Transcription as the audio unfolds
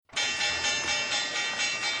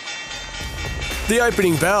The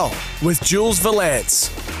Opening Bell with Jules Valance.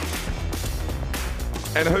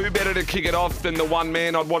 And who better to kick it off than the one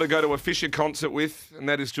man I'd want to go to a Fisher concert with, and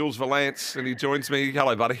that is Jules Valance, and he joins me.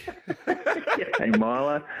 Hello, buddy. Hey,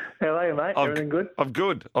 Milo. How are you, mate? Everything good? I'm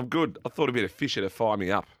good. I thought a bit of Fisher to fire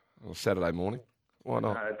me up on Saturday morning. Why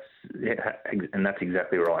not? And that's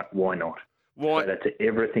exactly right. Why not? Why? So that's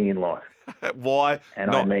everything in life. Why?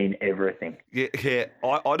 And not? I mean everything. Yeah,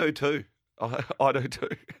 I do too. I do too.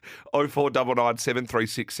 0499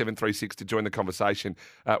 736 736 to join the conversation.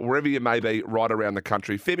 Wherever you may be, right around the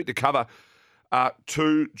country. Fair bit to cover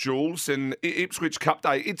to Jules and Ipswich Cup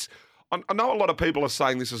Day. I know a lot of people are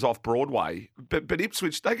saying this is off Broadway, but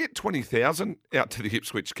Ipswich, they get 20,000 out to the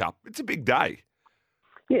Ipswich Cup. It's a big day.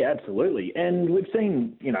 Yeah, absolutely. And we've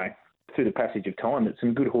seen, through the passage of time that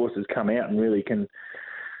some good horses come out and really can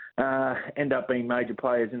end up being major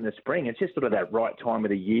players in the spring. It's just sort of that right time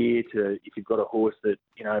of the year to, if you've got a horse that,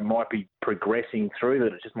 might be progressing through,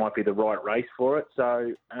 that it just might be the right race for it.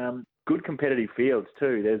 So good competitive fields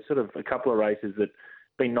too. There's sort of a couple of races that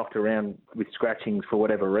been knocked around with scratchings for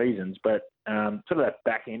whatever reasons, but sort of that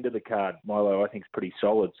back end of the card, Milo, I think is pretty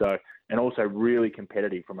solid. So, and also really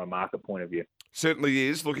competitive from a market point of view. Certainly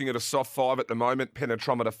is. Looking at a soft 5 at the moment,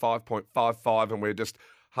 penetrometer 5.55, and we're just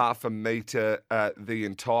half a metre the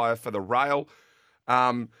entire for the rail.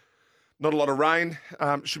 Not a lot of rain.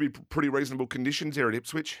 Should be pretty reasonable conditions here at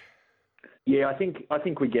Ipswich. Yeah, I think I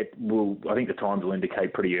think the times will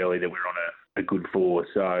indicate pretty early that we're on a good 4.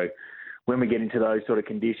 So when we get into those sort of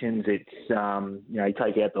conditions, it's you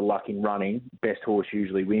take out the luck in running. Best horse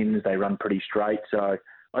usually wins. They run pretty straight. So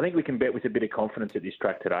I think we can bet with a bit of confidence at this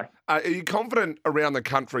track today. Are you confident around the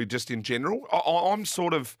country just in general? I'm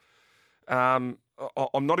sort of...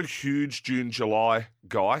 I'm not a huge June, July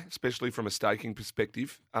guy, especially from a staking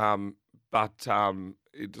perspective. But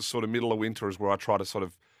it's sort of middle of winter is where I try to sort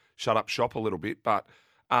of shut up shop a little bit. But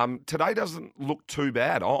today doesn't look too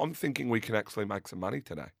bad. I'm thinking we can actually make some money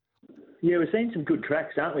today. Yeah, we're seeing some good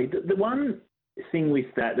tracks, aren't we? The one thing with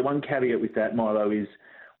that, the one caveat with that, Milo, is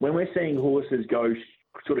when we're seeing horses go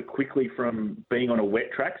sort of quickly from being on a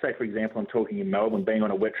wet track, say, for example, I'm talking in Melbourne, being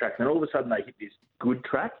on a wet track, and then all of a sudden they hit this good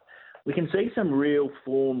track, we can see some real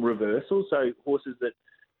form reversals. So horses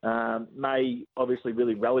that may obviously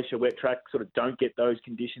really relish a wet track sort of don't get those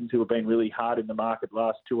conditions, who have been really hard in the market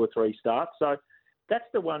last 2 or 3 starts. So that's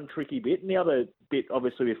the one tricky bit. And the other bit,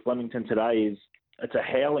 obviously, with Flemington today is it's a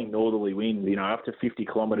howling northerly wind, up to 50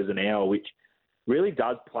 kilometres an hour, which really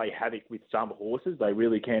does play havoc with some horses. They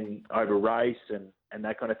really can over-race and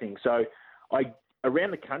that kind of thing. So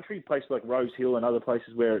around the country, places like Rose Hill and other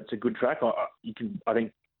places where it's a good track, I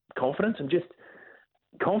think, confidence. I'm just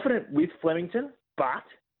confident with Flemington, but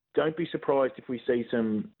don't be surprised if we see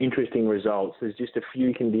some interesting results. There's just a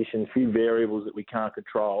few conditions, few variables that we can't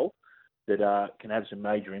control that can have some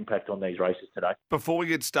major impact on these races today. Before we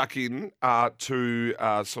get stuck in to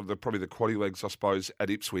sort of probably the quaddy legs, I suppose, at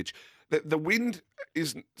Ipswich, the wind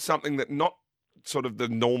is something that not sort of the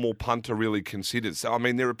normal punter really considers. So, I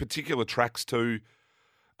mean, there are particular tracks too,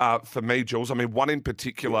 for me, Jules. I mean, one in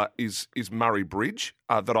particular is Murray Bridge,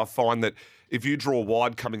 that I find that if you draw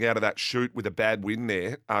wide coming out of that chute with a bad wind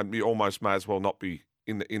there, you almost may as well not be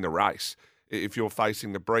in the race if you're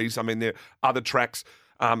facing the breeze. I mean, there are other tracks,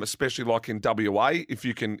 especially like in WA, if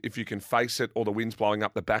you can face it or the wind's blowing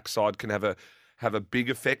up the backside, can have a big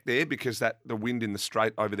effect there, because the wind in the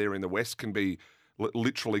straight over there in the west can be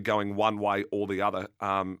literally going one way or the other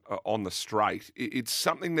on the straight. It's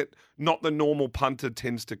something that not the normal punter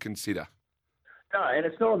tends to consider. No, and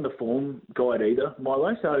it's not on the form guide either,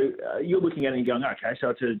 Milo. So you're looking at it and going, okay, so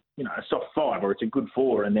it's a soft 5 or it's a good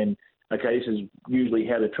 4, and then, okay, this is usually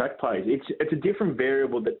how the track plays. It's a different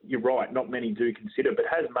variable that, you're right, not many do consider, but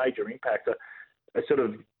has major impact. A sort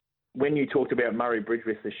of, when you talked about Murray Bridge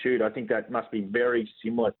with the chute, I think that must be very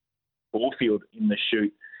similar to Caulfield in the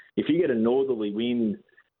chute. If you get a northerly wind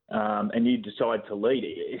and you decide to lead,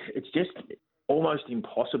 it's just almost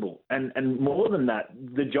impossible. And more than that,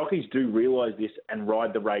 the jockeys do realise this and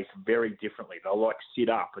ride the race very differently. They'll sit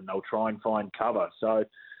up and they'll try and find cover. So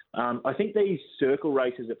I think these circle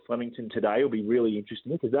races at Flemington today will be really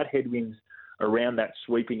interesting, because that headwind's around that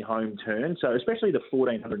sweeping home turn. So especially the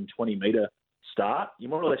 1,420 metre start, you're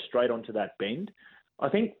more or less straight onto that bend. I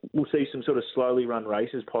think we'll see some sort of slowly run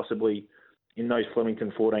races possibly in those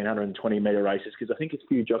Flemington 1,420 metre races, because I think a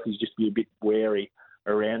few jockeys just be a bit wary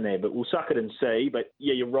around there. But we'll suck it and see. But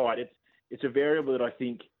yeah, you're right. It's a variable that I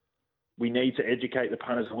think we need to educate the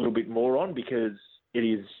punters a little bit more on, because it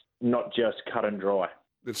is not just cut and dry.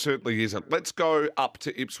 It certainly isn't. Let's go up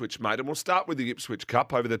to Ipswich, mate, and we'll start with the Ipswich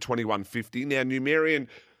Cup over the 2150. Now, Numerian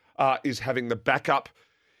is having the backup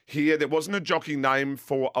here. There wasn't a jockey name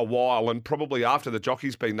for a while, and probably after the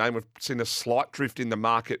jockey's been named, we've seen a slight drift in the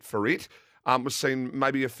market for it. We've seen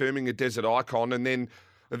maybe affirming a Desert Icon, and then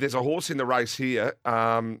there's a horse in the race here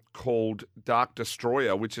called Dark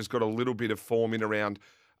Destroyer, which has got a little bit of form in around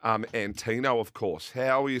Antino, of course.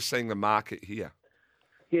 How are you seeing the market here?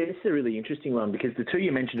 Yeah, this is a really interesting one because the two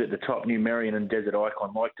you mentioned at the top, Numerian and Desert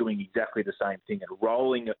Icon, like doing exactly the same thing and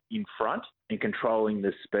rolling in front and controlling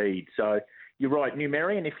the speed. So you're right,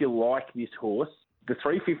 Numerian, if you like this horse, the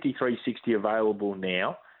 350, 360 available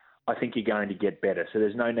now, I think you're going to get better. So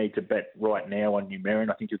there's no need to bet right now on Numerian.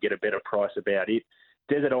 I think you'll get a better price about it.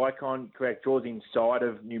 Desert Icon, correct, draws inside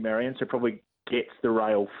of Numerian, so probably gets the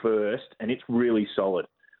rail first, and it's really solid.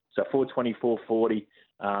 So 420, 440,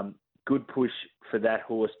 good push for that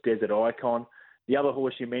horse, Desert Icon. The other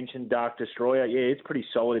horse you mentioned, Dark Destroyer, yeah, it's pretty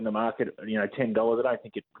solid in the market, $10. I don't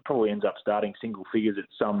think it probably ends up starting single figures at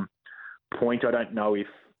some point. I don't know if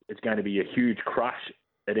it's going to be a huge crush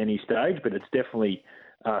at any stage, but it's definitely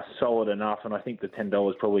solid enough, and I think the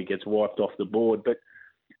 $10 probably gets wiped off the board. But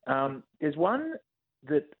there's one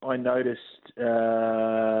that I noticed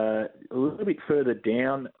a little bit further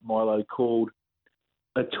down, Milo, called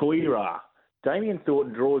Atoira. Damien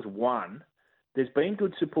Thornton draws one. There's been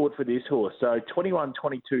good support for this horse. So $21,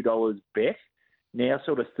 $22 bet, now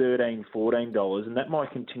sort of $13, $14, and that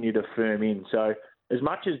might continue to firm in. So as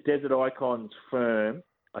much as Desert Icon's firm,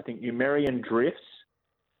 I think Numerian drifts.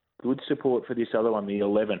 Good support for this other one, the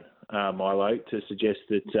 11, Milo, to suggest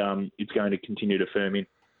that it's going to continue to firm in.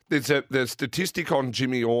 There's the statistic on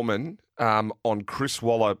Jimmy Orman on Chris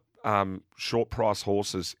Waller short price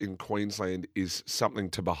horses in Queensland is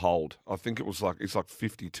something to behold. I think it's like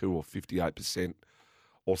 52 or 58%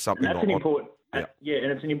 or something. And that's an important, and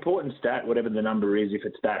it's an important stat, whatever the number is, if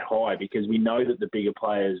it's that high, because we know that the bigger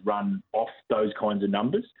players run off those kinds of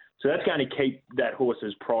numbers. So that's going to keep that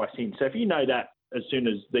horse's price in. So if you know that as soon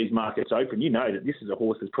as these markets open, you know that this is a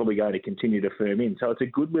horse that's probably going to continue to firm in. So it's a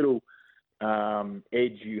good little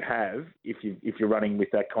edge you have if you're running with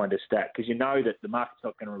that kind of stat, because you know that the market's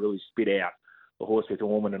not going to really spit out a horse with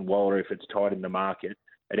Orman and Waller if it's tight in the market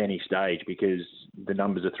at any stage, because the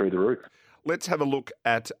numbers are through the roof. Let's have a look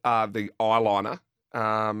at the eyeliner.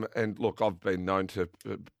 And look, I've been known to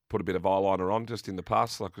put a bit of eyeliner on just in the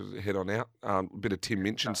past, like head on out, a bit of Tim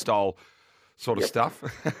Minchin style sort of stuff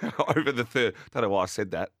over the don't know why I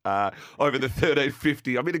said that, over the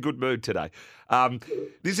 1350. I'm in a good mood today.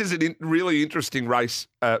 This is a really interesting race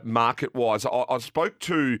market-wise. I spoke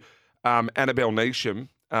to Annabelle Neesham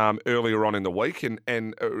earlier on in the week and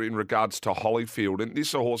in regards to Holyfield, and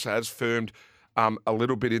this horse has firmed a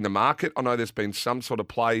little bit in the market. I know there's been some sort of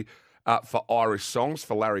play for Irish Songs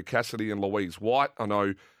for Larry Cassidy and Louise White. I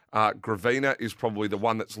know Gravina is probably the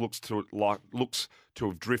one that looks to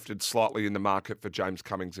have drifted slightly in the market for James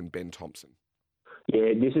Cummings and Ben Thompson.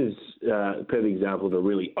 Yeah, this is a perfect example of a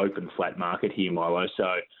really open, flat market here, Milo.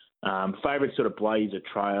 So favourites sort of Blazer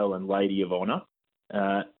Trail and Lady of Honour.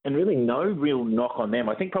 And really no real knock on them.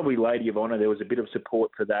 I think probably Lady of Honour, there was a bit of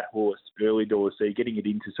support for that horse early doors. So you're getting it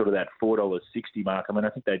into sort of that $4.60 mark. I mean, I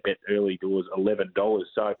think they bet early doors $11.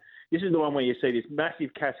 So this is the one where you see this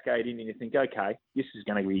massive cascade in and you think, okay, this is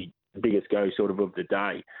going to be the biggest go sort of the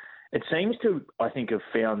day. It seems to, I think, have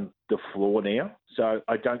found the floor now. So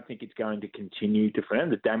I don't think it's going to continue to firm.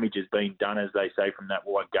 The damage has been done, as they say, from that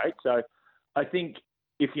wide gate. So I think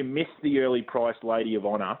if you miss the early price Lady of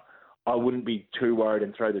Honour, I wouldn't be too worried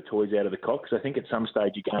and throw the toys out of the cock, because I think at some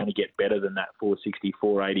stage you're going to get better than that 460,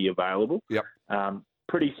 480 available. Yep.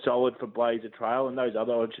 Pretty solid for Blazer Trail, and those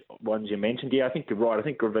other ones you mentioned. Yeah, I think you're right. I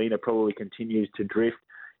think Gravina probably continues to drift.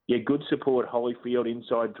 Yeah, good support, Holyfield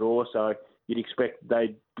inside draw, so you'd expect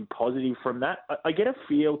they'd be positive from that. I get a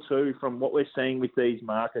feel too from what we're seeing with these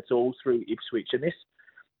markets all through Ipswich, and this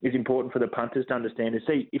is important for the punters to understand, to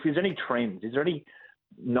see if there's any trends. Is there any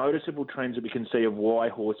noticeable trends that we can see of why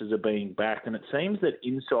horses are being backed? And it seems that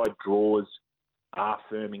inside draws are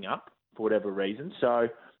firming up for whatever reason. So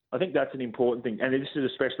I think that's an important thing. And this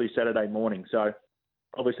is especially Saturday morning. So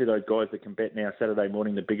obviously those guys that can bet now Saturday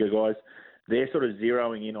morning, the bigger guys, they're sort of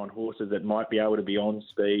zeroing in on horses that might be able to be on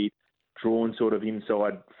speed, drawn sort of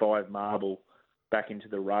inside 5 marble back into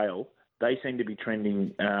the rail. They seem to be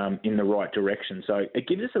trending in the right direction. So it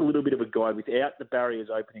gives us a little bit of a guide without the barriers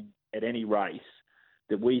opening at any race,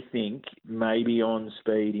 that we think maybe on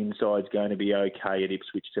speed inside's going to be okay at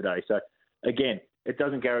Ipswich today. So again, it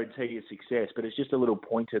doesn't guarantee you success, but it's just a little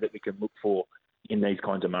pointer that we can look for in these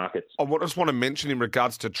kinds of markets. I just want to mention in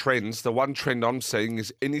regards to trends, the one trend I'm seeing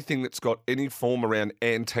is anything that's got any form around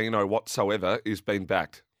Antino whatsoever is being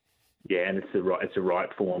backed. Yeah, and it's a right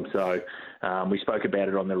form. So we spoke about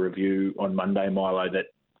it on the review on Monday, Milo, that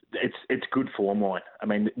it's good form line. I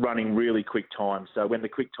mean, running really quick times. So when the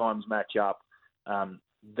quick times match up,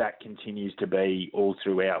 that continues to be all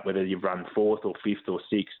throughout. Whether you've run fourth or fifth or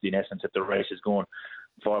sixth, in essence, if the race has gone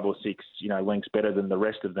 5 or 6, lengths better than the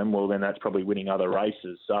rest of them, well, then that's probably winning other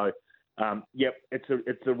races. So,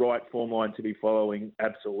 it's the right form line to be following.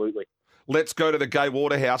 Absolutely. Let's go to the Gai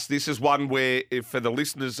Waterhouse. This is one where, if for the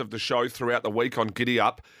listeners of the show throughout the week on Giddy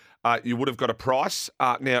Up, you would have got a price.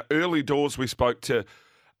 Now, early doors, we spoke to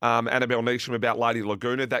Annabelle Neesham about Lady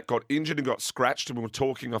Laguna. That got injured and got scratched, and we were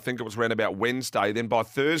talking, I think it was around about Wednesday. Then by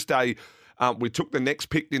Thursday, we took the next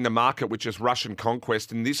pick in the market, which is Russian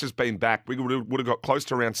Conquest, and this has been back. We would have got close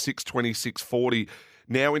to around 620, 640,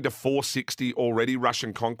 now into 460 already,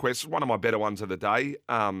 Russian Conquest. One of my better ones of the day,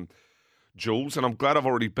 Jules, and I'm glad I've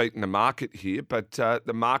already beaten the market here, but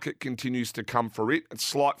the market continues to come for it. A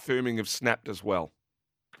slight firming of Snapped as well.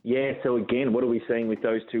 Yeah, so again, what are we seeing with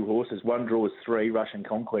those two horses? One draws 3, Russian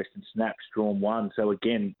Conquest, and Snapp's drawn 1. So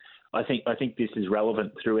again, I think this is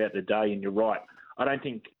relevant throughout the day, and you're right. I don't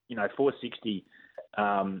think, 460,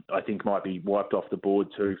 I think might be wiped off the board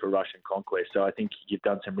too for Russian Conquest. So I think you've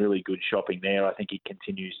done some really good shopping there. I think it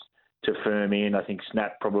continues to firm in. I think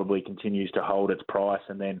Snap probably continues to hold its price,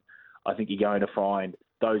 and then I think you're going to find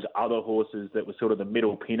those other horses that were sort of the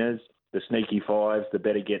middle pinners, the Sneaky Fives, the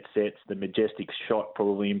Better Get Sets, the Majestic Shot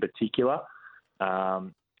probably in particular.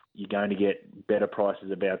 You're going to get better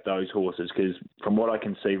prices about those horses because from what I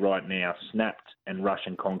can see right now, Snapped and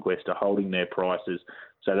Russian Conquest are holding their prices.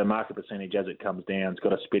 So the market percentage as it comes down has got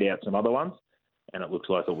to spit out some other ones, and it looks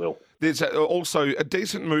like it will. There's also a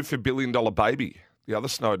decent move for $1 Billion Baby, the other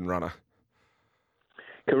Snowden runner.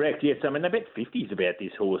 Correct, yes. I mean, they bet 50s about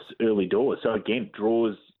this horse early doors. So, again,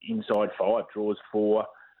 draws inside 5, draws 4,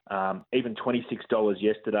 even $26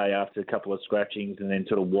 yesterday after a couple of scratchings and then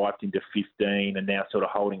sort of wiped into 15 and now sort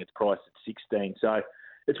of holding its price at 16. So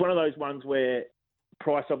it's one of those ones where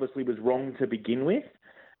price obviously was wrong to begin with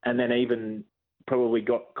and then even probably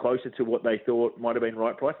got closer to what they thought might have been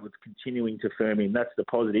right price. It's continuing to firm in. That's the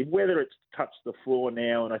positive. Whether it's touched the floor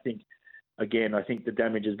now, and I think the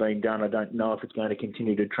damage has been done. I don't know if it's going to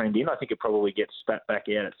continue to trend in. I think it probably gets spat back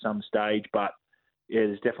out at some stage, but yeah,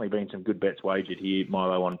 there's definitely been some good bets wagered here,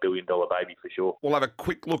 Milo, on $1 Billion Baby for sure. We'll have a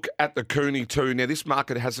quick look at the Cooney too. Now, this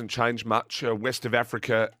market hasn't changed much. West of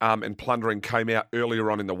Africa and Plundering came out earlier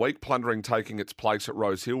on in the week. Plundering taking its place at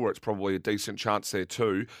Rose Hill, where it's probably a decent chance there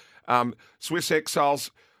too. Swiss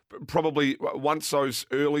Exiles, probably once those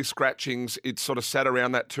early scratchings, it sort of sat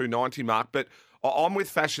around that 290 mark, but I'm with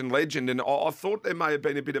Fashion Legend, and I thought there may have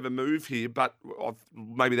been a bit of a move here, but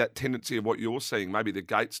maybe that tendency of what you're seeing, maybe the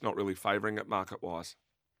gate's not really favouring it market-wise.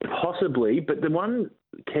 Possibly, but the one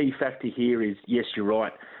key factor here is, yes, you're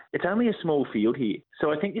right, it's only a small field here.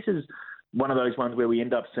 So I think this is one of those ones where we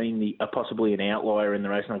end up seeing possibly an outlier in the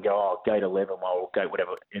race, and I go, gate 11, or gate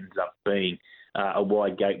whatever it ends up being, a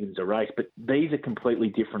wide gate wins a race. But these are completely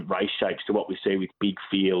different race shapes to what we see with big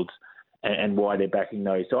fields and why they're backing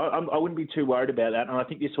those. So I wouldn't be too worried about that. And I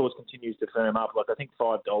think this horse continues to firm up. Like I think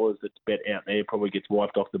 $5 that's bet out there probably gets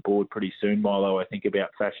wiped off the board pretty soon, Milo, I think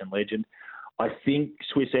about Fashion Legend. I think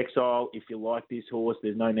Swiss Exile, if you like this horse,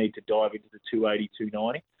 there's no need to dive into the 280,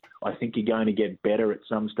 290. I think you're going to get better at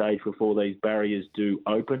some stage before these barriers do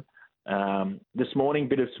open. This morning,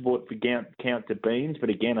 bit of support for Count to Beans,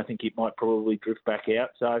 but again, I think it might probably drift back out.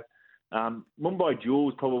 So Mumbai Jewel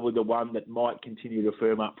is probably the one that might continue to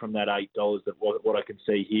firm up from that $8 that what I can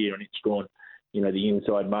see here, and it's drawn, the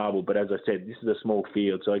inside marble. But as I said, this is a small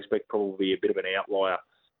field, so I expect probably a bit of an outlier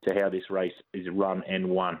to how this race is run and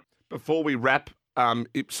won. Before we wrap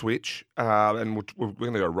Ipswich, and we're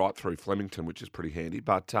going to go right through Flemington, which is pretty handy,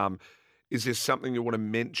 but is there something you want to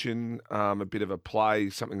mention, a bit of a play,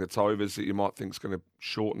 something that's overs that you might think is going to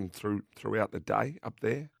shorten throughout the day up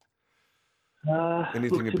there?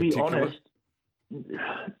 Anything in particular?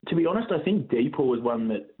 To be honest, I think Deepore is one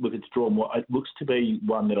that, look, it's drawn. It looks to be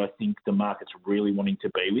one that I think the market's really wanting to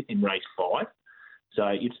be with in race 5. So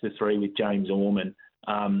it's the 3 with James Orman.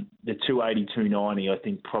 The 280, 290, I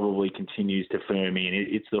think probably continues to firm in.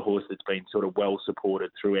 It's the horse that's been sort of well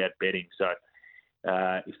supported throughout betting. So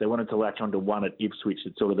if they wanted to latch onto one at Ipswich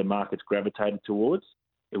that sort of the market's gravitated towards,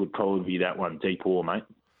 it would probably be that one, Deepore, mate.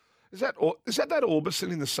 Is that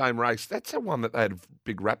Orbison in the same race? That's the one that they had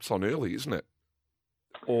big raps on early, isn't it?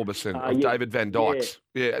 Orbison of David Van Dyke's.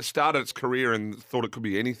 Yeah, it started its career and thought it could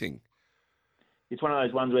be anything. It's one of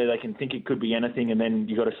those ones where they can think it could be anything, and then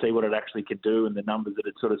you got to see what it actually could do and the numbers that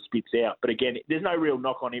it sort of spits out. But again, there's no real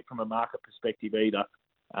knock on it from a market perspective either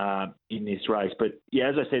in this race. But yeah,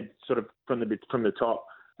 as I said, sort of from the top,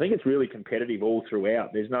 I think it's really competitive all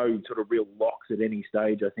throughout. There's no sort of real locks at any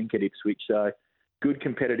stage, I think, at Ipswich. So good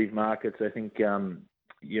competitive markets. I think,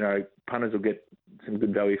 punters will get some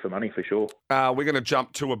good value for money for sure. We're going to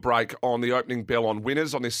jump to a break on the opening bell on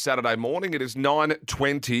winners on this Saturday morning. It is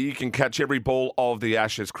 9:20. You can catch every ball of the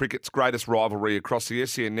Ashes, cricket's greatest rivalry across the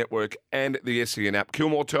SEN network and the SEN app.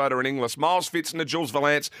 Kilmore Toyota and Inglis. Miles Fitz and Jules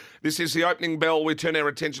Vallance. This is the opening bell. We turn our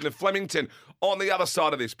attention to Flemington on the other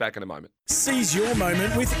side of this. Back in a moment. Seize your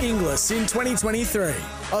moment with Inglis in 2023.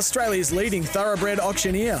 Australia's leading thoroughbred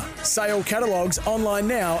auctioneer. Sale catalogues online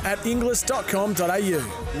now at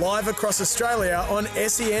inglis.com.au. Live across Australia on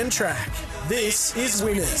SEN Track. This is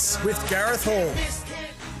Winners with Gareth Hall.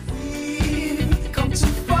 We've come too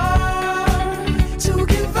far to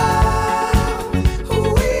give up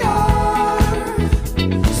who we are.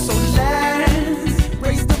 So let's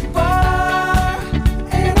raise the bar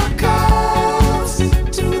and our cups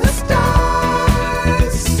to the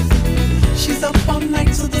stars. She's up all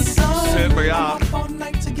night to the sun. Certainly are. Up all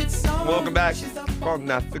night to get some. Welcome back. She's up Oh,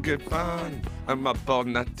 not for good fun. I'm up all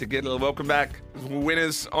night to get a little. Welcome back.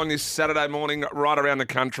 Winners on this Saturday morning right around the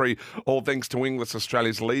country. All thanks to Inglis,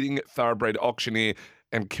 Australia's leading thoroughbred auctioneer,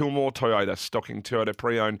 and Kilmore Toyota, stocking Toyota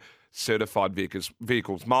pre-owned certified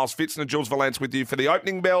vehicles. Miles Fitz and Jules Vallance with you for the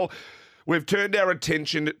opening bell. We've turned our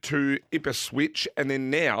attention to Ipswich, and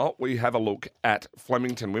then now we have a look at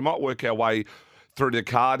Flemington. We might work our way through the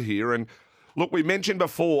card here. And look, we mentioned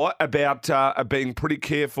before about being pretty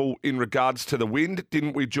careful in regards to the wind,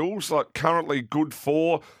 didn't we, Jules? Like currently good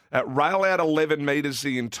for rail out 11 metres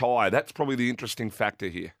the entire. That's probably the interesting factor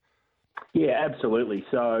here. Yeah, absolutely.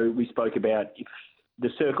 So we spoke about the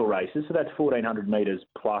circle races. So that's 1,400 metres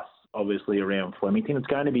plus, obviously, around Flemington. It's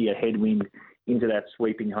going to be a headwind into that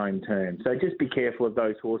sweeping home turn. So just be careful of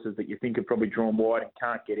those horses that you think are probably drawn wide and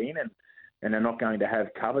can't get in, and they're not going to have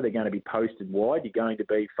cover. They're going to be posted wide. You're going to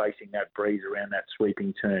be facing that breeze around that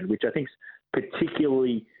sweeping turn, which I think is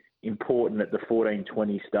particularly important at the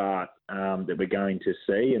 14:20 start that we're going to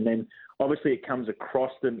see. And then obviously it comes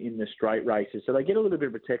across them in the straight races. So they get a little bit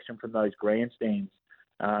of protection from those grandstands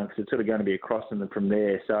because it's sort of going to be across them and from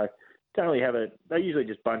there. So don't really have they usually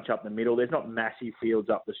just bunch up the middle. There's not massive fields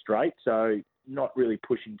up the straight, so not really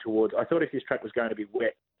pushing towards. I thought if this track was going to be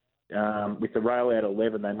wet, with the rail out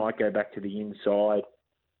 11, they might go back to the inside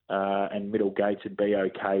and middle gates would be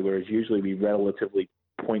okay, whereas usually we relatively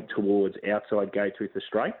point towards outside gates with the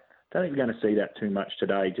straight. Don't think we're going to see that too much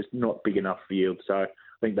today, just not big enough field. So I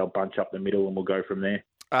think they'll bunch up the middle and we'll go from there.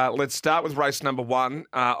 Let's start with race number 1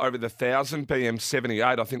 over the 1,000,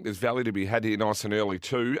 BM78. I think there's value to be had here nice and early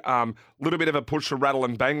too. Little bit of a push for Rattle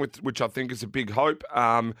and Bang, which I think is a big hope.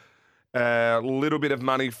 A little bit of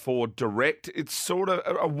money for Direct. It's sort of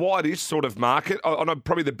a wide-ish sort of market. I know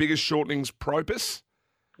probably the biggest shortening's Propus.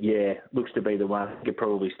 Yeah, looks to be the one. It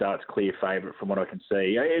probably starts clear favourite from what I can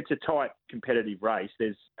see. It's a tight, competitive race.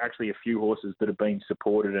 There's actually a few horses that have been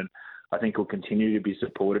supported and I think will continue to be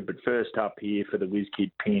supported. But first up here for the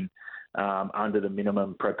WizKid pin, under the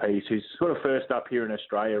minimum, Propus, who's sort of first up here in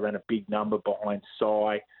Australia, ran a big number behind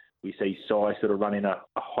Sai. We see Sai sort of running a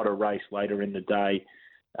hotter race later in the day.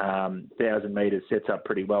 1,000 metres sets up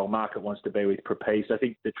pretty well. Market wants to be with Propus. I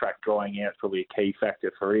think the track drying out is probably a key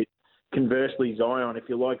factor for it. Conversely, Zion, if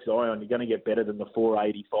you like Zion, you're going to get better than the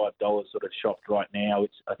 $485 sort of shopped right now.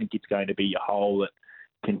 I think it's going to be a hole that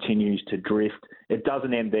continues to drift. It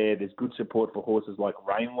doesn't end there. There's good support for horses like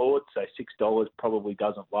Rainlord, so $6 probably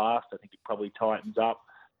doesn't last. I think it probably tightens up.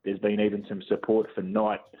 There's been even some support for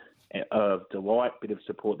Night of Delight, bit of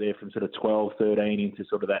support there from sort of 12, 13 into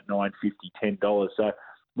sort of that $9.50, $10. So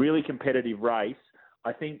really competitive race.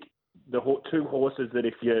 I think the two horses that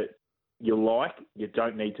if you like, you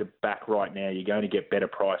don't need to back right now. You're going to get better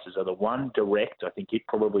prices. Are the one Direct, I think it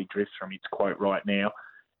probably drifts from its quote right now.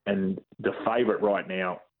 And the favourite right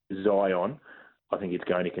now, Zion, I think it's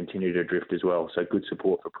going to continue to drift as well. So good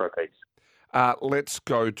support for Propus. Let's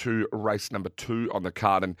go to race number 2 on the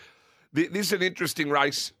card. And this is an interesting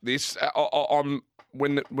race.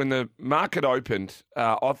 When the market opened,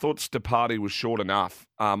 I thought Stapati was short enough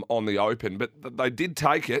on the open, but they did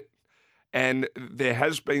take it. And there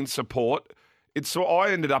has been support. I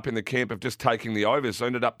ended up in the camp of just taking the overs. I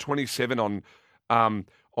ended up 27 on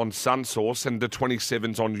Sunsource and the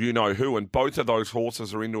 27s on You Know Who, and both of those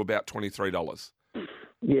horses are into about $23.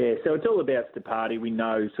 Yeah, so it's all about Stapati. We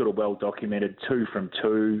know, sort of well documented, 2 from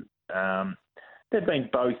 2. They've been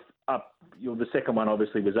both up. The second one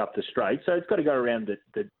obviously was up the straight, so it's got to go around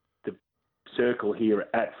the circle here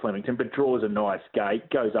at Flemington, but draws a nice gate,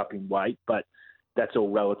 goes up in weight, but that's all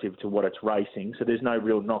relative to what it's racing. So there's no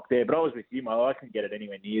real knock there. But I was with you, Mo. I couldn't get it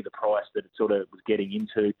anywhere near the price that it sort of was getting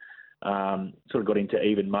into. Sort of got into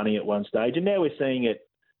even money at one stage. And now we're seeing it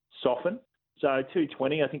soften. So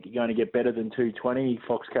 220, I think you're going to get better than 220.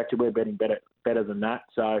 Foxcatcher, we're betting better than that.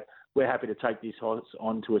 So we're happy to take this horse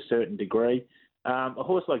on to a certain degree. A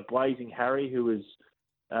horse like Blazing Harry, who is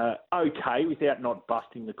okay without not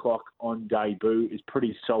busting the clock on debut, is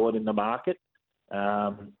pretty solid in the market.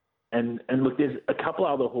 And look, there's a couple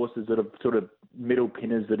of other horses that are sort of middle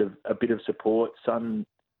pinners that have a bit of support. Sand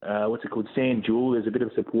Jewel, there's a bit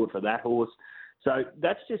of support for that horse. So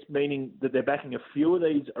that's just meaning that they're backing a few of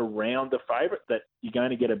these around the favourite, that you're going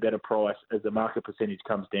to get a better price as the market percentage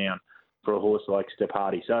comes down for a horse like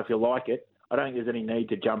Stepati. So if you like it, I don't think there's any need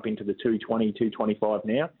to jump into the 220, 225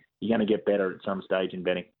 now. You're going to get better at some stage in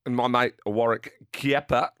betting. And my mate Warwick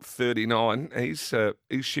Kiapa, 39, he's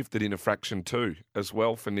shifted in a fraction too as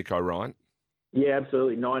well for Nico Ryan. Yeah,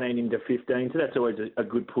 absolutely. 19 into 15. So that's always a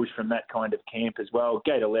good push from that kind of camp as well.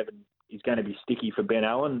 Gate 11 is going to be sticky for Ben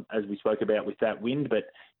Allen, as we spoke about with that wind. But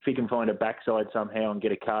if he can find a backside somehow and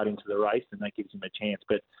get a card into the race, then that gives him a chance.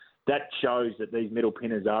 But that shows that these middle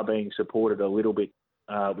pinners are being supported a little bit,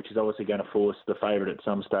 which is obviously going to force the favourite at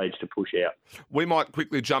some stage to push out. We might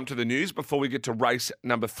quickly jump to the news before we get to race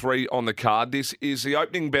number 3 on the card. This is the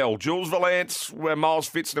opening bell. Jules Valance, where Miles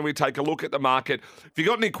Fitzner, and we take a look at the market. If you've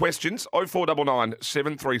got any questions, 0499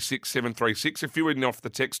 736 736. If you're in off the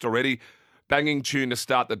text already, banging tune to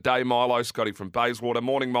start the day. Milo, Scotty from Bayswater.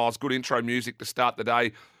 Morning, Miles. Good intro music to start the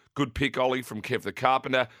day. Good pick, Ollie, from Kev the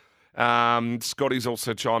Carpenter. Scotty's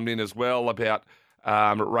also chimed in as well about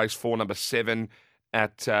race 4, number 7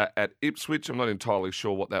 at Ipswich. I'm not entirely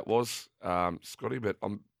sure what that was, Scotty, but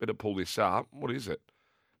I'm better pull this up. What is it?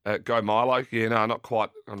 Go Milo? Yeah, no, not quite.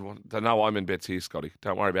 There are no omen bets here, Scotty.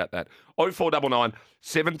 Don't worry about that. 0499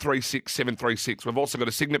 736 736. We've also got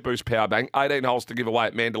a Signet Boost power bank, 18 holes to give away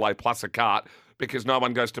at Mandalay plus a cart, because no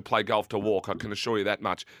one goes to play golf to walk, I can assure you that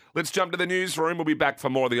much. Let's jump to the newsroom. We'll be back for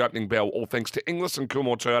more of the opening bell, all thanks to Inglis and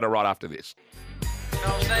Coolmore Toyota right after this. You know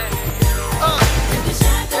what I'm saying?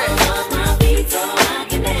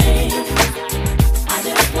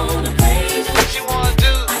 What you wanna do?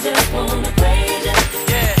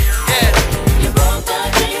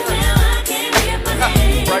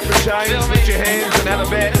 Break the chains, lift your hands and have a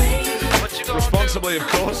bet. Responsibly, of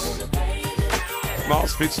course.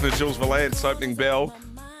 Miles Fitzner, Jules Valance, opening bell.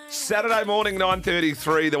 Saturday morning,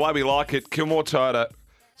 9:33, the way we like it. Coolmore Toyota,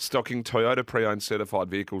 stocking Toyota pre-owned certified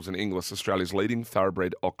vehicles in Inglis, Australia's leading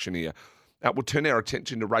thoroughbred auctioneer. We'll turn our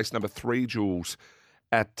attention to race number 3, Jules,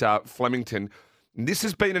 at Flemington. This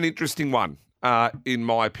has been an interesting one, in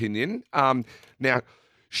my opinion. Now,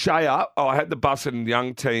 Shea, I had the Bussard and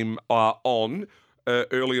Young team on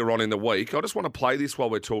earlier on in the week. I just want to play this while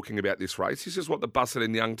we're talking about this race. This is what the Bussard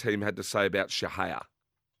and Young team had to say about Shahaya.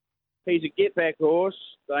 He's a get-back horse.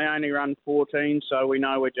 They only run 14, so we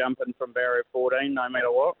know we're jumping from barrier 14 no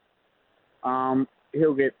matter what.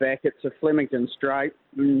 He'll get back. It's a Flemington straight.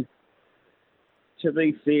 To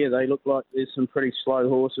be fair, they look like there's some pretty slow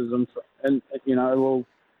horses and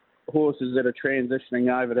horses that are transitioning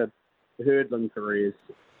over to hurdling careers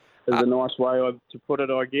is a nice way to put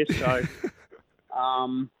it, I guess. So,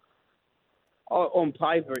 on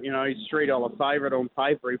paper, he's $3 favourite. On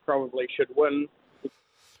paper, he probably should win.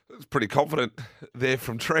 It's pretty confident there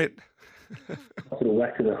from Trent. Sort of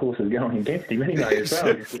whack of the horses going against him anyway as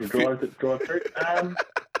well. Just sort of drive through. A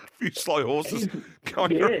few slow horses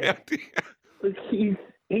going around here. Look, he's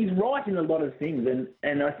right in a lot of things,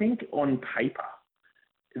 and I think on paper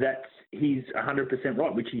that he's 100%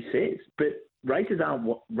 right, which he says. But races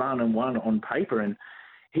aren't run and won on paper, and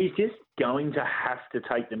he's just going to have to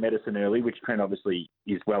take the medicine early, which Trent obviously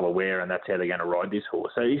is well aware, and that's how they're going to ride this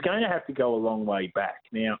horse. So he's going to have to go a long way back.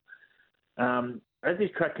 Now, as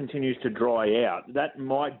this track continues to dry out, that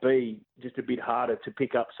might be just a bit harder to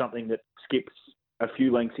pick up something that skips a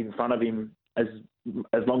few lengths in front of him. As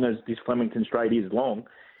long as this Flemington straight is long,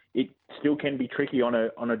 it still can be tricky on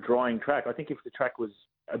a drying track. I think if the track was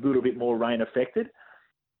a little bit more rain affected,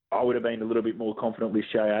 I would have been a little bit more confident with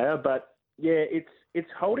Shea. But yeah,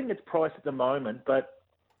 it's holding its price at the moment. But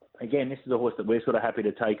again, this is a horse that we're sort of happy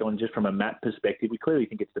to take on just from a map perspective. We clearly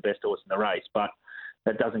think it's the best horse in the race, but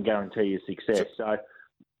that doesn't guarantee you success. So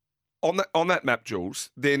on that map,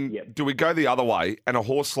 Jules, then do we go the other way and a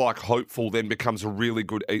horse like Hopeful then becomes a really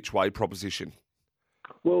good each-way proposition?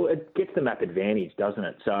 Well, it gets the map advantage, doesn't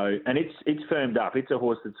it? So, and it's firmed up. It's a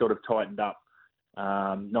horse that's sort of tightened up,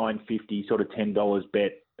 $9.50, sort of $10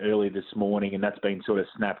 bet early this morning, and that's been sort of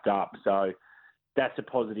snapped up. So that's a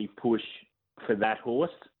positive push for that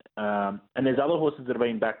horse. And there's other horses that have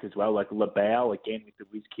been backed as well, like Labau, again with the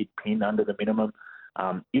WizKid pin under the minimum.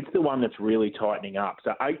 It's the one that's really tightening up.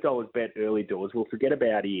 So $8 bet early doors. We'll forget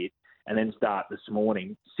about it. and then start this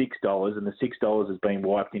morning, $6, and the $6 has been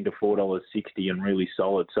wiped into $4.60 and really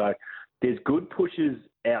solid. So there's good pushes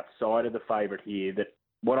outside of the favourite here that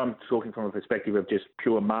what I'm talking from a perspective of just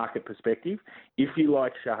pure market perspective, if you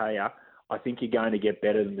like Shahaya, I think you're going to get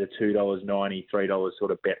better than the $2.90, $3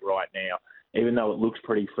 sort of bet right now. Even though it looks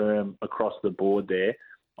pretty firm across the board there,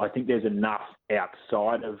 I think there's enough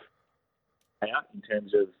outside of out in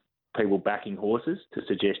terms of people backing horses to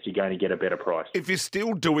suggest you're going to get a better price. If you're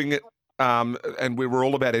still doing it, and we were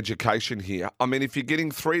all about education here, I mean, if you're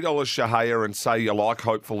getting $3 Shahaya and say you like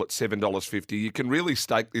Hopeful at $7.50, you can really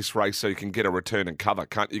stake this race so you can get a return and cover,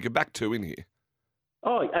 can't you? You can back two in here.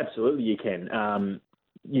 Oh, absolutely you can.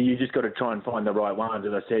 You just got to try and find the right ones.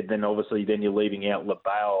 As I said, then obviously then you're leaving out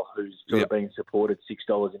LaBelle, who's sort of been supported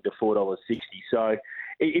 $6 into $4.60. So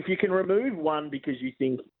if you can remove one because you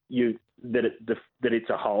think that it's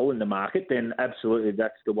a hole in the market, then absolutely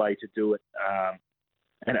that's the way to do it.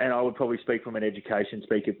 And I would probably speak from an education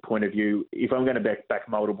speaker point of view. If I'm going to back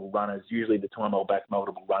multiple runners, usually the time I'll back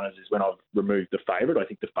multiple runners is when I've removed the favourite. I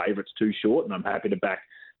think the favourite's too short, and I'm happy to back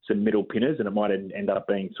some middle pinners, and it might end up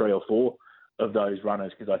being 3 or 4 of those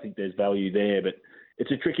runners because I think there's value there. But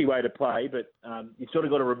it's a tricky way to play, but you've sort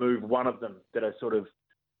of got to remove one of them that are sort of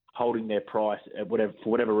holding their price for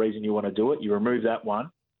whatever reason you want to do it. You remove that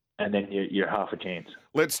one, and then you're half a chance.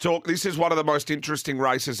 Let's talk. This is one of the most interesting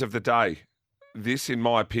races of the day. This, in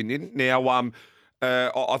my opinion. Now,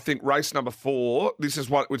 I think race number 4. This is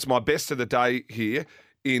it's my best of the day here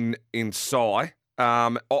in Sai.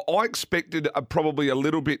 I expected probably a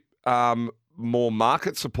little bit more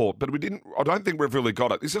market support, but we didn't. I don't think we've really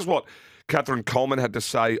got it. This is what Catherine Coleman had to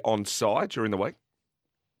say on Sai during the week.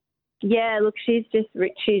 Yeah, look, she's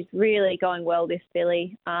really going well, this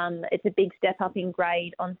lively. It's a big step up in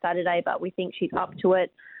grade on Saturday, but we think she's up to it.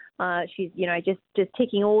 She's, just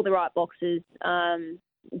ticking all the right boxes.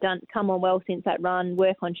 Come on well since that run.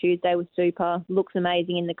 Work on Tuesday was super. Looks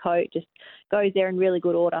amazing in the coat. Just goes there in really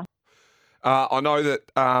good order. I know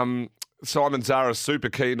that Simon Zara's super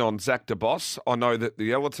keen on Zach DeBoss. I know that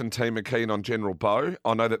the Ellerton team are keen on General Bow.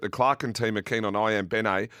 I know that the Clarkin team are keen on I Am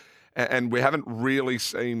Benet. And we haven't really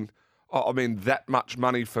seen, that much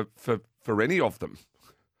money for any of them.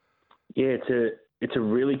 Yeah, it's a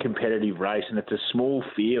really competitive race, and it's a small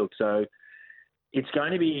field, so it's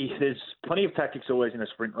going to be. There's plenty of tactics always in a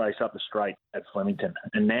sprint race up the straight at Flemington,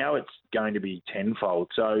 and now it's going to be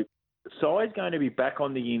tenfold. So Sai's going to be back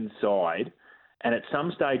on the inside, and at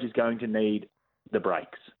some stage is going to need the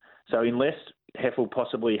brakes. So unless Heffel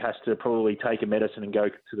possibly has to probably take a medicine and go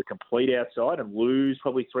to the complete outside and lose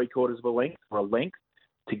probably 3/4 of a length or a length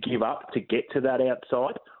to give up to get to that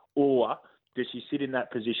outside, or does she sit in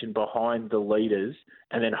that position behind the leaders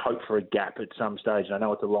and then hope for a gap at some stage? And I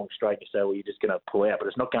know it's a long straight. You say, well, you're just going to pull out, but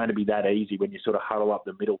it's not going to be that easy when you sort of huddle up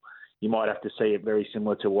the middle. You might have to see it very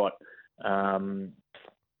similar to what Celine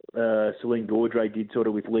Gaudray did sort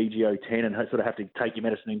of with Legio 10 and sort of have to take your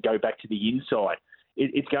medicine and go back to the inside.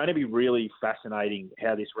 It's going to be really fascinating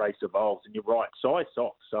how this race evolves. And you're right, Sai's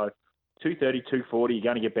soft. So 230, 240, you're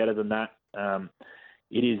going to get better than that.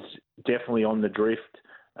 It is definitely on the drift.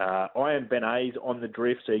 I Am Benet's on the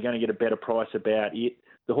drift, so you're going to get a better price about it.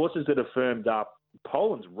 The horses that have firmed up,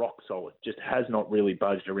 Poland's rock solid, just has not really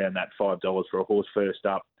budged around that $5 for a horse first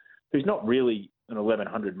up, who's not really an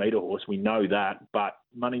 1,100-metre horse. We know that, but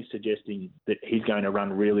money's suggesting that he's going to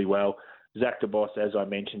run really well. Zach DeBoss, as I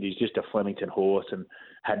mentioned, is just a Flemington horse and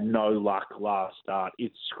had no luck last start.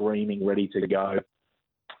 It's screaming ready to go.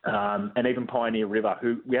 And even Pioneer River,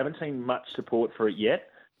 who we haven't seen much support for it yet.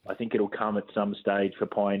 I think it'll come at some stage for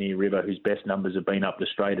Pioneer River, whose best numbers have been up the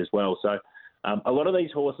straight as well. So a lot of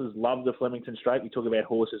these horses love the Flemington Straight. We talk about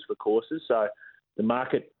horses for courses. So the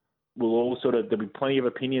market will all there'll be plenty of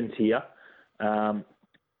opinions here. Sai,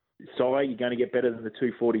 you're going to get better than the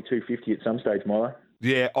 240, 250 at some stage, Milo.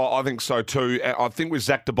 Yeah, I think so too. I think with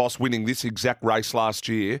Zach DeBoss winning this exact race last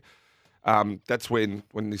year, that's when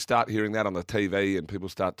you start hearing that on the TV and people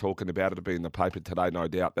start talking about it. It'll be in the paper today, no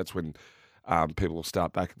doubt. That's when people will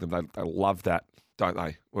start backing them. They love that, don't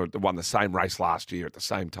they? Or they won the same race last year at the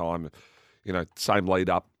same time, same lead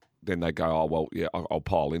up. Then they go, oh well, yeah, I'll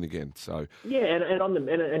pile in again. So yeah,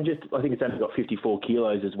 and just I think it's only got 54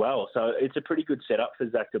 kilos as well. So it's a pretty good setup for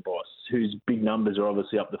Zach DeBoss, whose big numbers are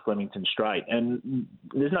obviously up the Flemington Straight. And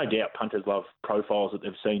there's no doubt punters love profiles that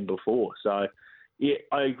they've seen before. So yeah,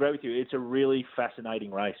 I agree with you. It's a really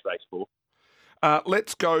fascinating race, baseball.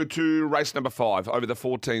 Let's go to race number 5 over the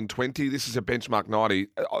 1420. This is a benchmark 90.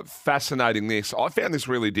 Fascinating this. I found this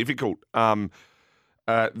really difficult,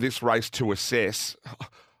 this race to assess.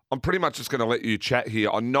 I'm pretty much just going to let you chat here.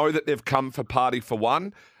 I know that they've come for Party for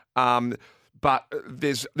One, but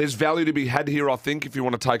there's value to be had here, I think, if you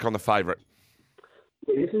want to take on the favourite.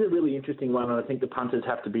 Yeah, this is a really interesting one, and I think the punters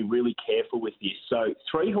have to be really careful with this. So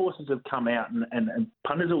 3 horses have come out, and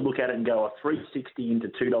punters will look at it and go, $3.60 into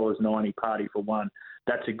 $2.90 Party for One.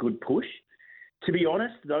 That's a good push. To be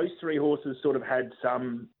honest, those 3 horses sort of had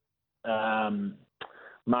some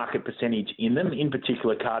market percentage in them, in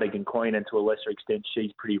particular Cardigan Queen, and to a lesser extent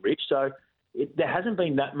She's Pretty Rich. So there hasn't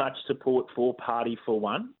been that much support for Party for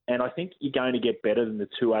One, and I think you're going to get better than the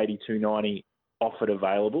 280, 290 offered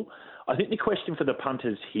available. I think the question for the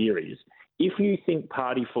punters here is, if you think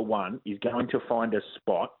Party for One is going to find a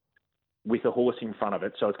spot with a horse in front of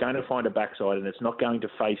it, so it's going to find a backside and it's not going to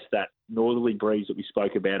face that northerly breeze that we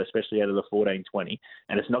spoke about, especially out of the 1420,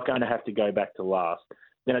 and it's not going to have to go back to last,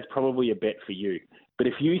 then it's probably a bet for you. But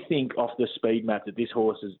if you think off the speed map that this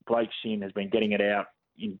horse, Blake Shin, has been getting it out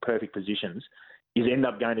in perfect positions, is end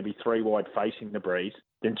up going to be 3 wide facing the breeze,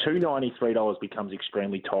 then $293 becomes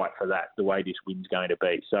extremely tight for that, the way this win's going to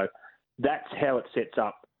be. So that's how it sets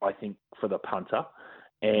up, I think, for the punter.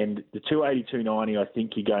 And the 280, 290, I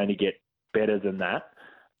think you're going to get better than that.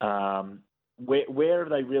 Where are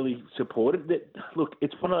they really supported? Look,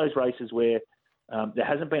 it's one of those races where there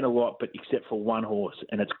hasn't been a lot, but except for one horse,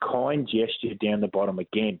 and it's Kind Gesture down the bottom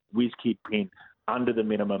again. WizKid Pin under the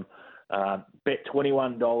minimum. Bet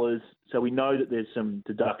 $21, so we know that there's some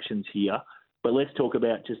deductions here. But let's talk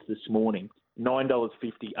about just this morning. $9.50,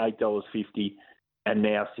 $8.50, and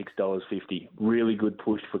now $6.50. Really good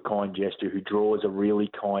push for Kind Gesture, who draws a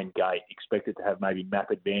really kind gate. Expected to have maybe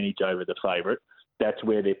map advantage over the favourite. That's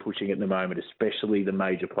where they're pushing at the moment, especially the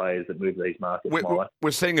major players that move these markets.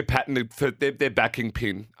 We're seeing a pattern for their backing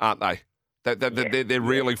Pin, aren't they? They're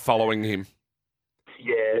really following him.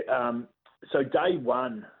 Yeah. So day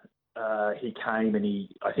one, he came and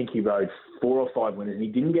I think he rode 4 or 5 winners, and he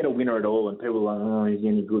didn't get a winner at all. And people were like, oh, is he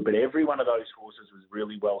any good? But every one of those horses was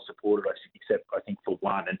really well supported, except I think for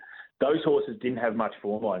one. And those horses didn't have much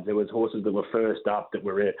form lines. There was horses that were first up that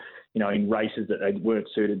were, in races that they weren't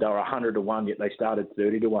suited. They were 100 to 1, yet they started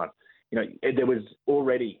 30 to 1. There was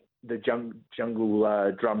already the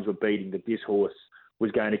jungle drums were beating that this horse was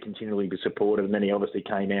going to continually be supported. And then he obviously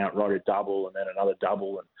came out, rode a double, and then another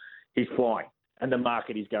double, and he's flying. And the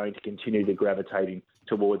market is going to continue to gravitate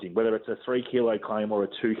towards him, whether it's a 3 kilo claim or a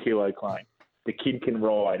 2 kilo claim. The kid can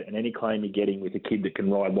ride, and any claim you're getting with a kid that can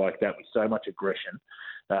ride like that with so much aggression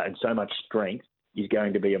and so much strength is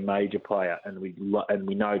going to be a major player, and we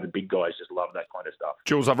know the big guys just love that kind of stuff.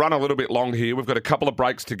 Jules, I've run a little bit long here. We've got a couple of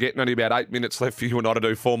breaks to get and only about 8 minutes left for you and I to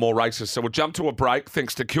do 4 more races. So we'll jump to a break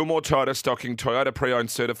thanks to Kilmore Toyota, stocking Toyota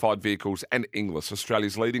pre-owned certified vehicles, and Inglis,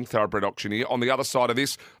 Australia's leading thoroughbred auctioneer. On the other side of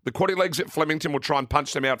this, the quaddy legs at Flemington will try and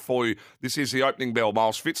punch them out for you. This is the opening bell.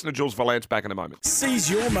 Miles Fitz and Jules Valance back in a moment.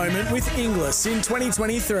 Seize your moment with Inglis in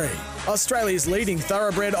 2023. Australia's leading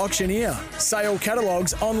thoroughbred auctioneer. Sale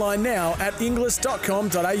catalogues online now at inglis.com.au.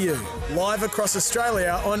 Live across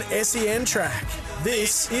Australia on SEN Track.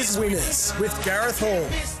 This is Winners with Gareth Hall.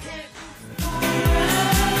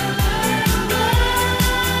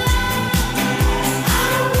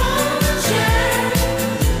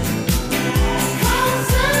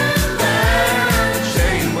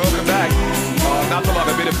 Welcome back. Oh, nothing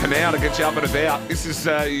like a bit of Pinau to get you up and about. This is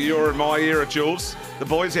your and my era, Jules. The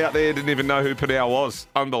boys out there didn't even know who Pinau was.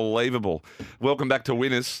 Unbelievable. Welcome back to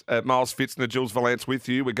Winners. Miles Fitz and Jules Valance with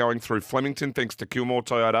you. We're going through Flemington thanks to Kilmore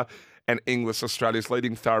Toyota and Inglis, Australia's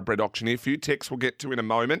leading thoroughbred auctioneer. A few texts we'll get to in a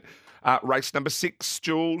moment. Race number 6,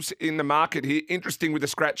 Jules, in the market here. Interesting with the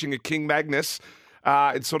scratching of King Magnus.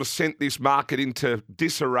 It sort of sent this market into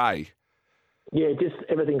disarray. Yeah, just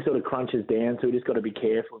everything sort of crunches down, so we just got to be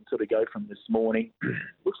careful and sort of go from this morning.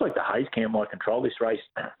 Looks like the Hayes camp might control this race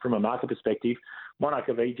from a market perspective. Monarch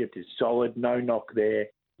of Egypt is solid, no knock there.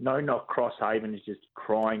 No knock Crosshaven is just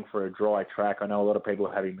crying for a dry track. I know a lot of people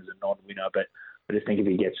have him as a non-winner, but I just think if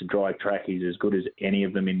he gets a dry track, he's as good as any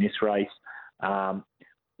of them in this race.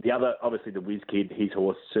 The other, obviously, the WizKid, his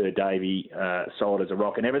horse, Sir Davy, solid as a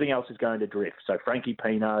rock, and everything else is going to drift. So Frankie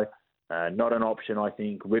Pino, not an option, I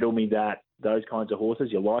think. Riddle Me That. Those kinds of horses,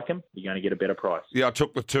 you like them, you're going to get a better price. Yeah, I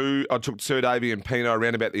took the 2. I took Sir Davy and Pino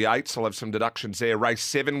around about the 8, so I'll have some deductions there. Race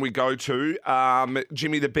 7 we go to.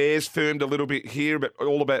 Jimmy the Bears firmed a little bit here, but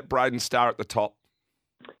all about Braden Starr at the top.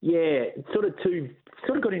 Yeah, sort of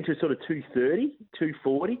got into sort of 230,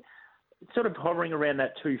 240. It's sort of hovering around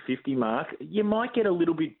that 250 mark. You might get a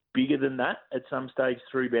little bit bigger than that at some stage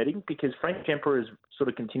through betting because Frank Kemper has sort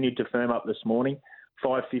of continued to firm up this morning.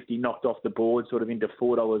 $5.50 knocked off the board, sort of into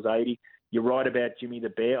 $4.80. You're right about Jimmy the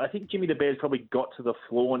Bear. I think Jimmy the Bear's probably got to the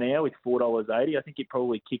floor now with $4.80. I think it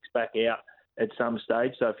probably kicks back out at some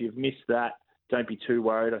stage. So if you've missed that, don't be too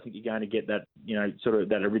worried. I think you're going to get that, sort of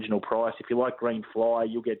that original price. If you like Green Fly,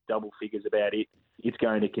 you'll get double figures about it. It's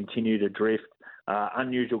going to continue to drift.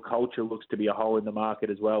 Unusual Culture looks to be a hole in the market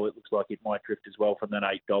as well. It looks like it might drift as well from that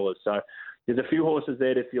 $8. So there's a few horses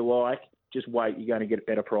there that if you like, just wait. You're going to get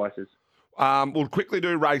better prices. We'll quickly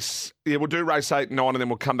do race. Yeah, we'll do race 8 and 9, and then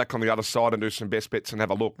we'll come back on the other side and do some best bets and have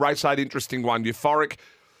a look. Race 8, interesting one. Euphoric.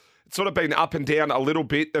 It's sort of been up and down a little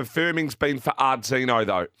bit. The firming's been for Ardzino,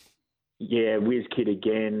 though. Yeah, Whiz Kid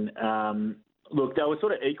again. Look, they were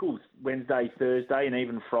sort of equals Wednesday, Thursday, and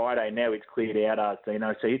even Friday. Now it's cleared out,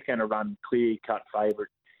 Ardzino, so he's going to run clear-cut favourite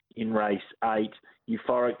in race 8.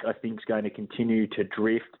 Euphoric, I think, is going to continue to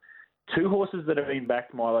drift. 2 horses that have been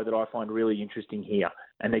backed, Milo, that I find really interesting here,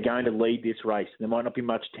 and they're going to lead this race. There might not be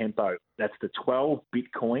much tempo. That's the 12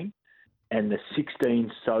 Bitcoin and the 16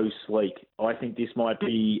 So Sleek. I think they might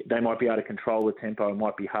be able to control the tempo. It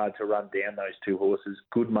might be hard to run down those 2 horses.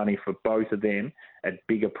 Good money for both of them at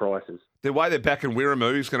bigger prices. The way they're backing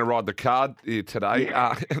Wiramu, who's going to ride the card here today,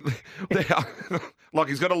 like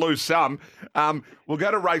he's got to lose some. We'll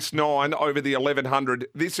go to race 9 over the 1100.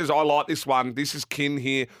 I like this one. This is Kin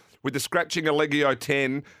here with the scratching Allegio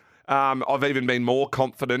 10. I've even been more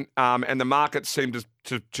confident, and the market seemed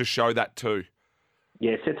to show that too.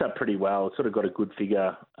 Yeah, sets up pretty well. It's sort of got a good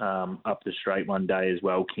figure up the straight one day as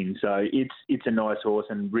well, Kin. So it's a nice horse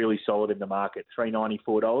and really solid in the market.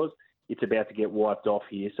 $394. It's about to get wiped off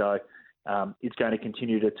here, so it's going to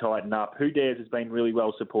continue to tighten up. Who Dares has been really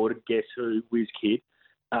well supported. Guess Who? Whiz Kid.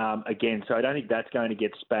 Again, so I don't think that's going to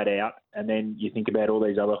get spat out. And then you think about all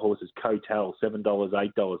these other horses. Cotel, $7,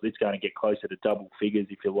 $8. It's going to get closer to double figures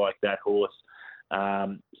if you like that horse.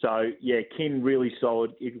 So, yeah, Kin really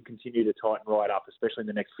solid. It will continue to tighten right up, especially in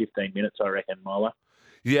the next 15 minutes, I reckon, Milo.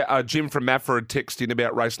 Yeah, Jim from Mafra had texted in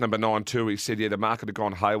about race number 9 too. He said, the market had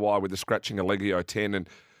gone haywire with the scratching Allegio 10 and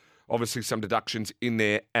obviously some deductions in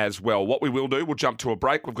there as well. What we will do, we'll jump to a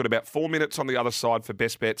break. We've got about 4 minutes on the other side for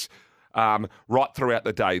best bets right throughout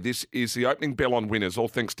the day. This is the opening bell on winners, all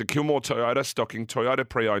thanks to Kilmore Toyota, stocking Toyota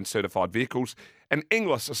pre-owned certified vehicles, and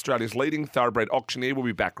Inglis, Australia's leading thoroughbred auctioneer. We'll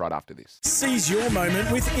be back right after this. Seize your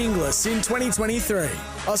moment with Inglis in 2023.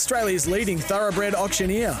 Australia's leading thoroughbred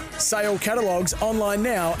auctioneer. Sale catalogues online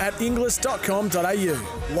now at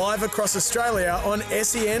inglis.com.au. Live across Australia on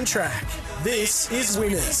SEN Track. This is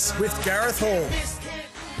Winners with Gareth Hall.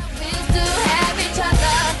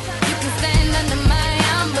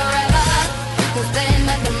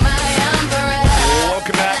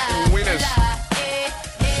 Welcome back, Winners.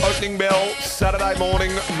 Opening bell, Saturday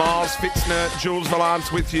morning. Miles Fitzner, Jules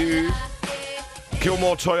Valance with you.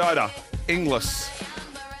 Kilmore Toyota, Inglis.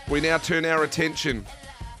 We now turn our attention.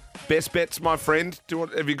 Best bets, my friend.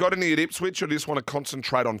 Have you got any at Ipswich, or do you just want to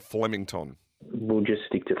concentrate on Flemington? We'll just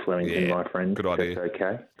stick to Flemington, my friend. Good idea. That's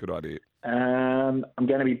okay. Good idea. I'm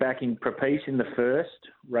going to be backing Propice in the first,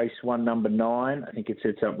 race 1, number 9. I think it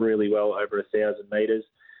sets up really well over 1,000 metres.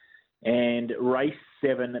 And race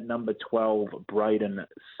 7, number 12, Braden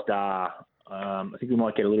Star. I think we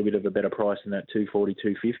might get a little bit of a better price than that 240,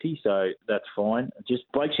 250, so that's fine. Just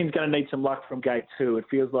Blake Shin's going to need some luck from gate 2. It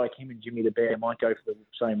feels like him and Jimmy the Bear might go for the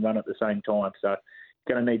same run at the same time, so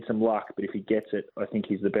going to need some luck, but if he gets it, I think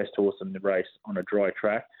he's the best horse in the race on a dry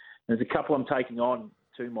track. There's a couple I'm taking on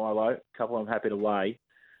too, Milo, a couple I'm happy to lay,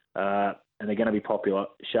 and they're going to be popular.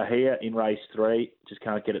 Shahir in race 3, just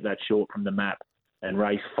can't get it that short from the map, and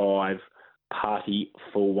race 5, Party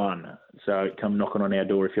for 1. So come knocking on our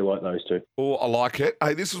door if you like those 2. Oh, I like it.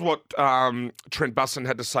 Hey, this is what Trent Busson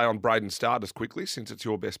had to say on Braden Star just quickly, since it's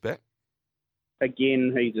your best bet.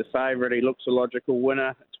 Again, he's a favourite. He looks a logical winner.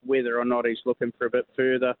 It's whether or not he's looking for a bit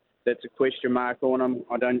further. That's a question mark on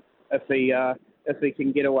him. If he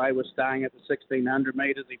can get away with staying at the 1,600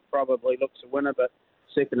 metres, he probably looks a winner. But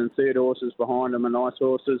second and third horses behind him are nice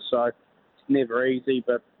horses, so it's never easy.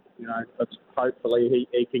 But it's hopefully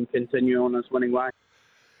he can continue on his winning way.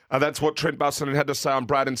 That's what Trent Busson had to say on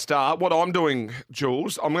Braden Star. What I'm doing,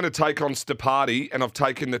 Jules, I'm going to take on Stapati, and I've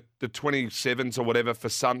taken the 27s or whatever for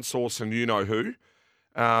Sunsource and you-know-who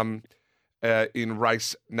in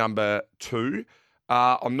race number 2.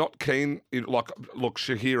 I'm not keen. Look,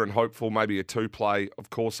 Shahir and Hopeful, maybe a 2-play. Of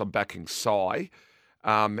course, I'm backing Sai.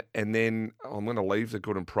 And then I'm going to leave the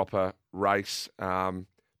good and proper race. Got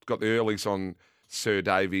the earlies on Sir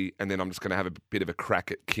Davy, and then I'm just going to have a bit of a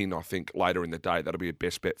crack at Kin, I think, later in the day. That'll be a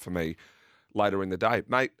best bet for me later in the day.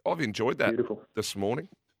 Mate, I've enjoyed that this morning.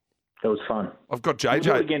 It was fun. I've got JJ. We'll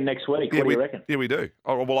do it again next week. What do you reckon? Yeah, we do.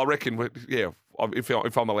 Oh, well, I reckon,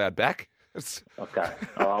 if I'm allowed back. Okay.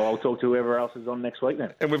 I'll talk to whoever else is on next week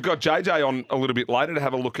then. And we've got JJ on a little bit later to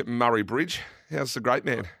have a look at Murray Bridge. How's the great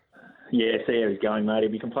man? Yeah, see how he's going, mate.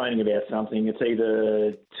 He'll be complaining about something. It's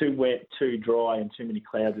either too wet, too dry, and too many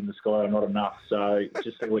clouds in the sky, or not enough. So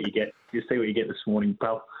just see what you get. Just see what you get this morning,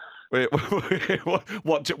 pal.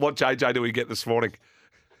 What JJ do we get this morning?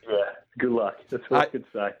 Yeah, good luck. That's what I could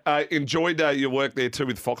say. Enjoyed your work there too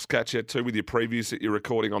with Foxcatcher, too with your previews that you're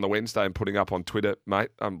recording on the Wednesday and putting up on Twitter, mate.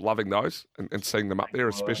 I'm loving those and seeing them up there,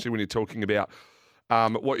 especially when you're talking about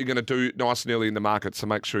what you're going to do nice and early in the market. So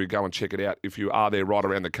make sure you go and check it out. If you are there right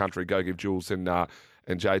around the country, go give Jules and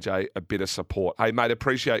JJ a bit of support. Hey, mate,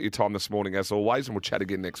 appreciate your time this morning as always, and we'll chat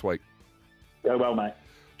again next week. Go well, mate.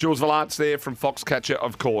 Jules Vallance there from Foxcatcher,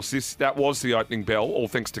 of course. That was the opening bell, all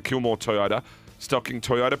thanks to Kilmore Toyota, stocking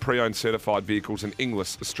Toyota pre-owned certified vehicles in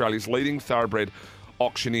Inglis, Australia's leading thoroughbred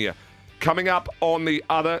auctioneer. Coming up on the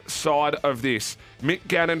other side of this, Mick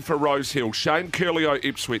Gannon for Rosehill, Shane Curlio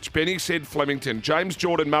Ipswich, Benny Said Flemington, James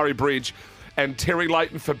Jordan Murray Bridge, and Terry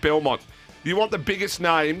Leighton for Belmont. You want the biggest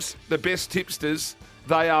names, the best tipsters,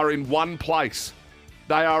 they are in one place.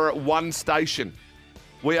 They are at one station.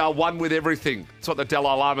 We are one with everything. That's what the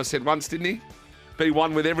Dalai Lama said once, didn't he? Be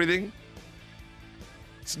one with everything.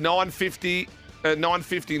 It's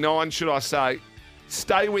 9:59, should I say.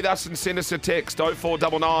 Stay with us and send us a text,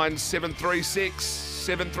 0499 736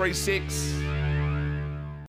 736.